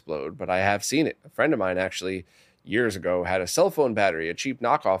to explode, but I have seen it. A friend of mine actually years ago had a cell phone battery, a cheap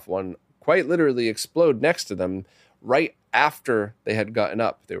knockoff one, quite literally explode next to them right after they had gotten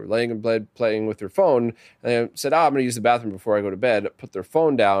up. They were laying in bed playing with their phone, and they said, I'm going to use the bathroom before I go to bed, put their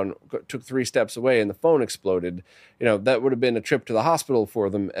phone down, took 3 steps away, and the phone exploded. That would have been a trip to the hospital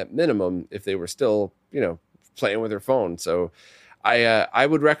for them at minimum if they were still, playing with their phone. So I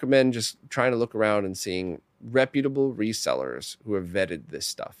would recommend just trying to look around and seeing reputable resellers who have vetted this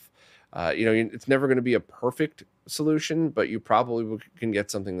stuff. It's never going to be a perfect solution, but you probably can get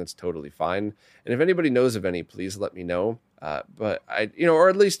something that's totally fine. And if anybody knows of any, please let me know. But or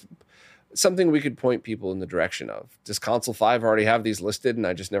at least something we could point people in the direction of. Does Console 5 already have these listed and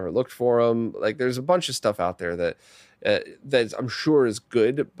I just never looked for them? Like, there's a bunch of stuff out there that I'm sure is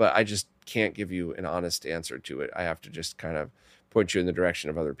good, but I just can't give you an honest answer to it. I have to just kind of point you in the direction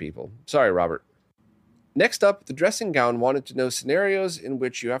of other people. Sorry, Robert. Next up, the dressing gown wanted to know scenarios in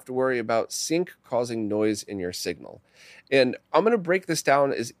which you have to worry about sync causing noise in your signal. And I'm going to break this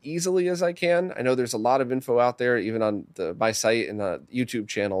down as easily as I can. I know there's a lot of info out there, even on my site and the YouTube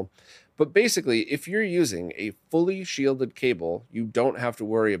channel. But basically, if you're using a fully shielded cable, you don't have to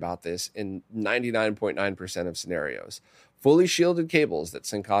worry about this in 99.9% of scenarios. Fully shielded cables that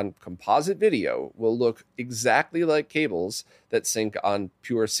sync on composite video will look exactly like cables that sync on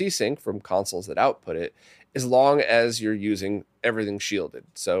pure C-Sync from consoles that output it, as long as you're using everything shielded.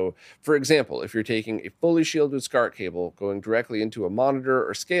 So, for example, if you're taking a fully shielded SCART cable going directly into a monitor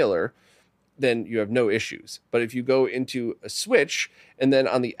or scaler, then you have no issues. But if you go into a switch, and then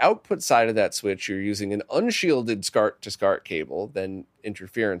on the output side of that switch, you're using an unshielded SCART to SCART cable, then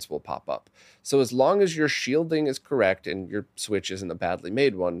interference will pop up. So as long as your shielding is correct and your switch isn't a badly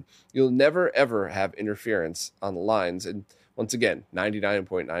made one, you'll never, ever have interference on the lines. And once again,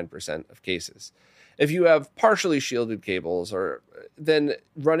 99.9% of cases. If you have partially shielded cables, or then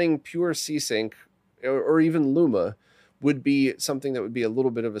running pure C-Sync or even Luma would be something that would be a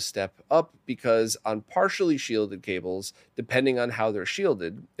little bit of a step up, because on partially shielded cables, depending on how they're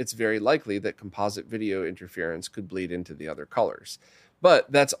shielded, it's very likely that composite video interference could bleed into the other colors.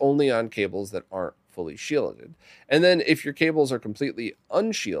 But that's only on cables that aren't fully shielded. And then if your cables are completely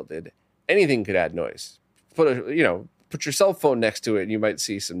unshielded, anything could add noise. put your cell phone next to it and you might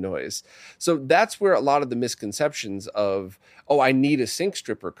see some noise. So that's where a lot of the misconceptions of, oh, I need a sync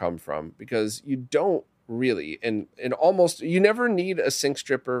stripper come from, because you don't really, and almost, you never need a sync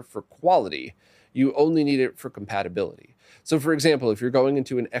stripper for quality. You only need it for compatibility. So for example, if you're going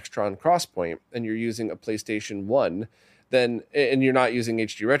into an Extron Crosspoint and you're using a PlayStation 1, then, and you're not using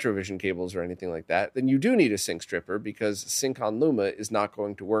HD Retrovision cables or anything like that, then you do need a sync stripper, because Sync on Luma is not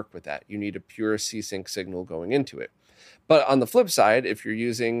going to work with that. You need a pure C-Sync signal going into it. But on the flip side, if you're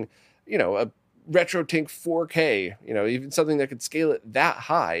using, a RetroTink 4K, even something that could scale it that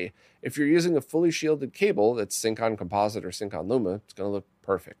high, if you're using a fully shielded cable that's Sync on Composite or Sync on Luma, it's going to look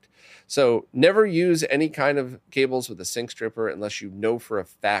perfect. So never use any kind of cables with a sync stripper unless you know for a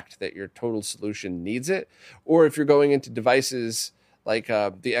fact that your total solution needs it. Or if you're going into devices like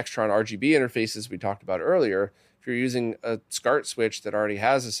the Extron RGB interfaces we talked about earlier, if you're using a SCART switch that already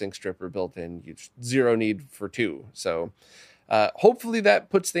has a sync stripper built in, you zero need for two. So hopefully that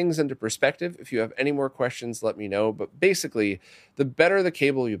puts things into perspective. If you have any more questions, let me know. But basically, the better the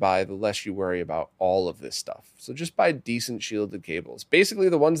cable you buy, the less you worry about all of this stuff. So just buy decent shielded cables. Basically,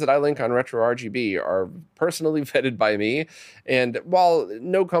 the ones that I link on Retro RGB are personally vetted by me. And while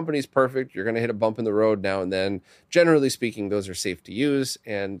no company's perfect, you're going to hit a bump in the road now and then. Generally speaking, those are safe to use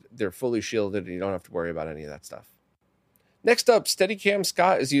and they're fully shielded and you don't have to worry about any of that stuff. Next up, Steadicam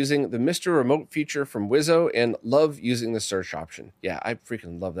Scott is using the Mr. Remote feature from Wizzo and love using the search option. Yeah, I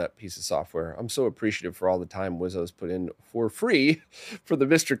freaking love that piece of software. I'm so appreciative for all the time Wizzo's put in for free for the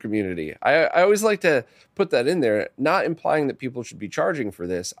Mr. community. I always like to put that in there, not implying that people should be charging for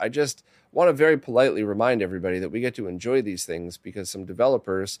this. I just want to very politely remind everybody that we get to enjoy these things because some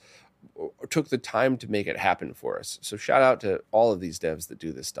developers took the time to make it happen for us. So shout out to all of these devs that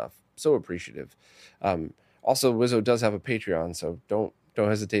do this stuff. So appreciative. Also, Wizzo does have a Patreon, so don't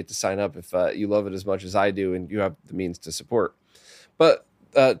hesitate to sign up if you love it as much as I do and you have the means to support. But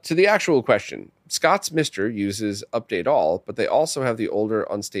to the actual question, Scott's Mr. uses Update All, but they also have the older,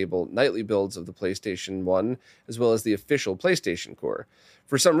 unstable nightly builds of the PlayStation 1, as well as the official PlayStation Core.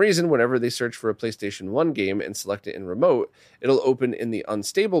 For some reason, whenever they search for a PlayStation 1 game and select it in Remote, it'll open in the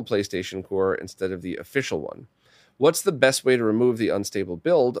unstable PlayStation Core instead of the official one. What's the best way to remove the unstable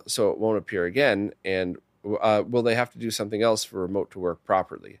build so it won't appear again, and will they have to do something else for Remote to work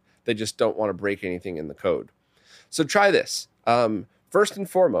properly? They just don't want to break anything in the code. So try this. First and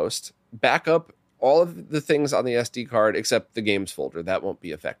foremost, back up all of the things on the SD card except the games folder. That won't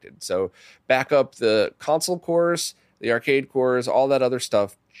be affected. So back up the console cores, the arcade cores, all that other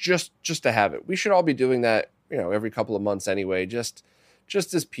stuff, just to have it. We should all be doing that, every couple of months anyway, just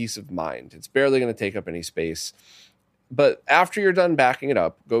as peace of mind. It's barely going to take up any space. But after you're done backing it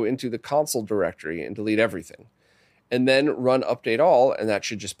up, go into the console directory and delete everything. And then run Update All, and that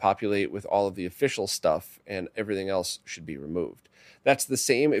should just populate with all of the official stuff, and everything else should be removed. That's the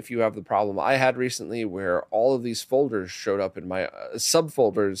same if you have the problem I had recently where all of these folders showed up in my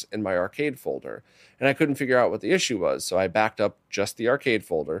subfolders in my arcade folder, and I couldn't figure out what the issue was. So I backed up just the arcade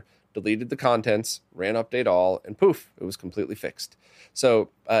folder, deleted the contents, ran Update All, and poof, it was completely fixed. So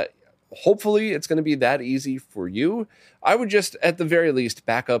hopefully it's going to be that easy for you. I would just, at the very least,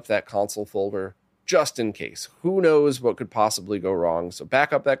 back up that console folder just in case. Who knows what could possibly go wrong? So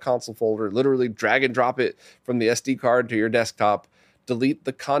back up that console folder, literally drag and drop it from the SD card to your desktop, delete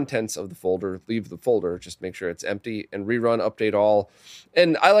the contents of the folder, leave the folder, just make sure it's empty, and rerun Update All.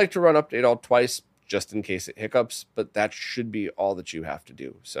 And I like to run Update All twice just in case it hiccups, but that should be all that you have to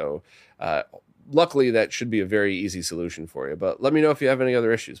do. So luckily, that should be a very easy solution for you, but let me know if you have any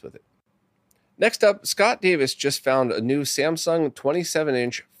other issues with it. Next up, Scott Davis just found a new Samsung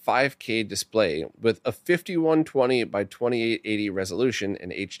 27-inch 5K display with a 5120 by 2880 resolution in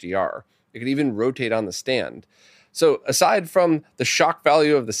HDR. It could even rotate on the stand. So aside from the shock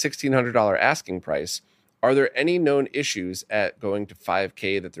value of the $1,600 asking price, are there any known issues at going to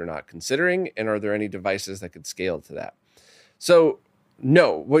 5K that they're not considering? And are there any devices that could scale to that? So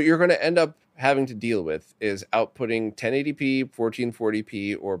no, what you're going to end up having to deal with is outputting 1080p,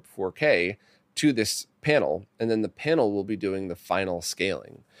 1440p, or 4K to this panel, and then the panel will be doing the final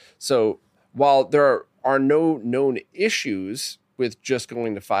scaling. So while there are no known issues with just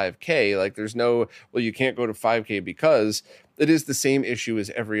going to 5K, like there's no, well, you can't go to 5K because it is the same issue as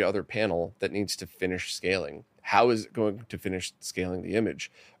every other panel that needs to finish scaling. How is it going to finish scaling the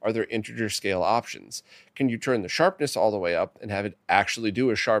image? Are there integer scale options? Can you turn the sharpness all the way up and have it actually do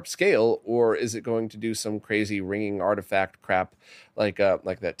a sharp scale? Or is it going to do some crazy ringing artifact crap like that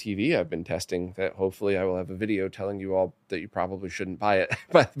TV I've been testing that hopefully I will have a video telling you all that you probably shouldn't buy it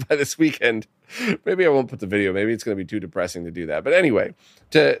by this weekend. Maybe I won't put the video. Maybe it's going to be too depressing to do that. But anyway,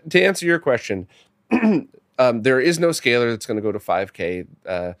 to answer your question, There is no scaler that's going to go to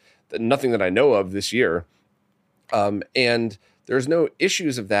 5K, nothing that I know of this year. And there's no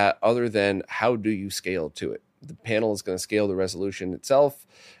issues of that other than how do you scale to it? The panel is going to scale the resolution itself.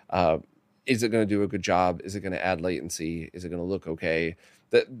 Is it going to do a good job? Is it going to add latency? Is it going to look okay?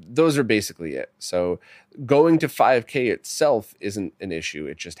 Those are basically it. So going to 5K itself isn't an issue.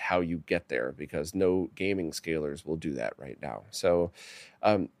 It's just how you get there, because no gaming scalers will do that right now. So,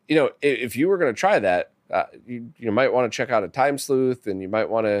 if you were going to try that, you might want to check out a Time Sleuth, and you might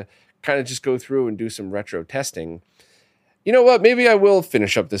want to kind of just go through and do some retro testing. You know what? Maybe I will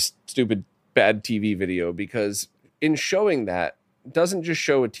finish up this stupid bad TV video, because in showing that, doesn't just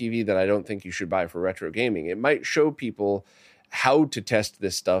show a TV that I don't think you should buy for retro gaming. It might show people how to test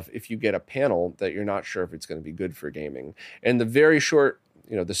this stuff if you get a panel that you're not sure if it's going to be good for gaming. And the very short,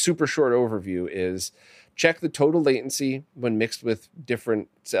 the super short overview is check the total latency when mixed with different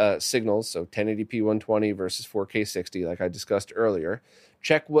signals. So 1080p 120 versus 4K 60, like I discussed earlier.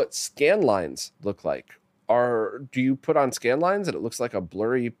 Check what scan lines look like. Do you put on scan lines and it looks like a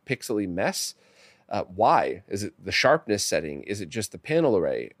blurry, pixely mess? Why? Is it the sharpness setting? Is it just the panel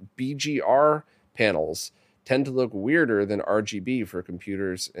array? BGR panels tend to look weirder than RGB for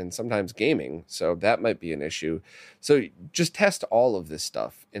computers and sometimes gaming. So that might be an issue. So just test all of this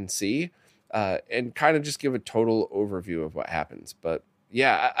stuff and see, and kind of just give a total overview of what happens. But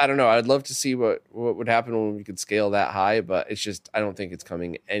yeah, I don't know. I'd love to see what would happen when we could scale that high, but it's just, I don't think it's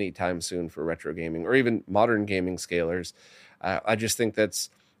coming anytime soon for retro gaming or even modern gaming scalers. I just think that's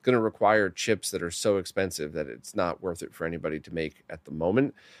going to require chips that are so expensive that it's not worth it for anybody to make at the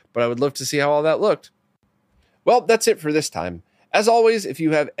moment. But I would love to see how all that looked. Well, that's it for this time. As always, if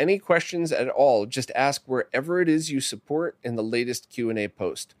you have any questions at all, just ask wherever it is you support in the latest Q&A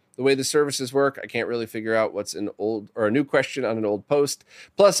post. The way the services work, I can't really figure out what's an old or a new question on an old post.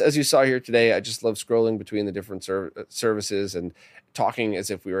 Plus, as you saw here today, I just love scrolling between the different services and talking as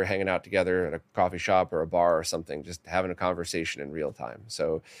if we were hanging out together at a coffee shop or a bar or something, just having a conversation in real time.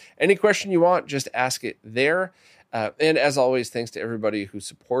 So any question you want, just ask it there. And as always, thanks to everybody who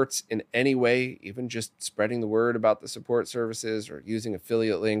supports in any way, even just spreading the word about the support services or using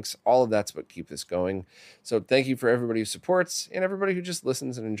affiliate links. All of that's what keeps this going. So thank you for everybody who supports and everybody who just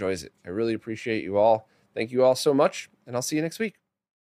listens and enjoys it. I really appreciate you all. Thank you all so much, and I'll see you next week.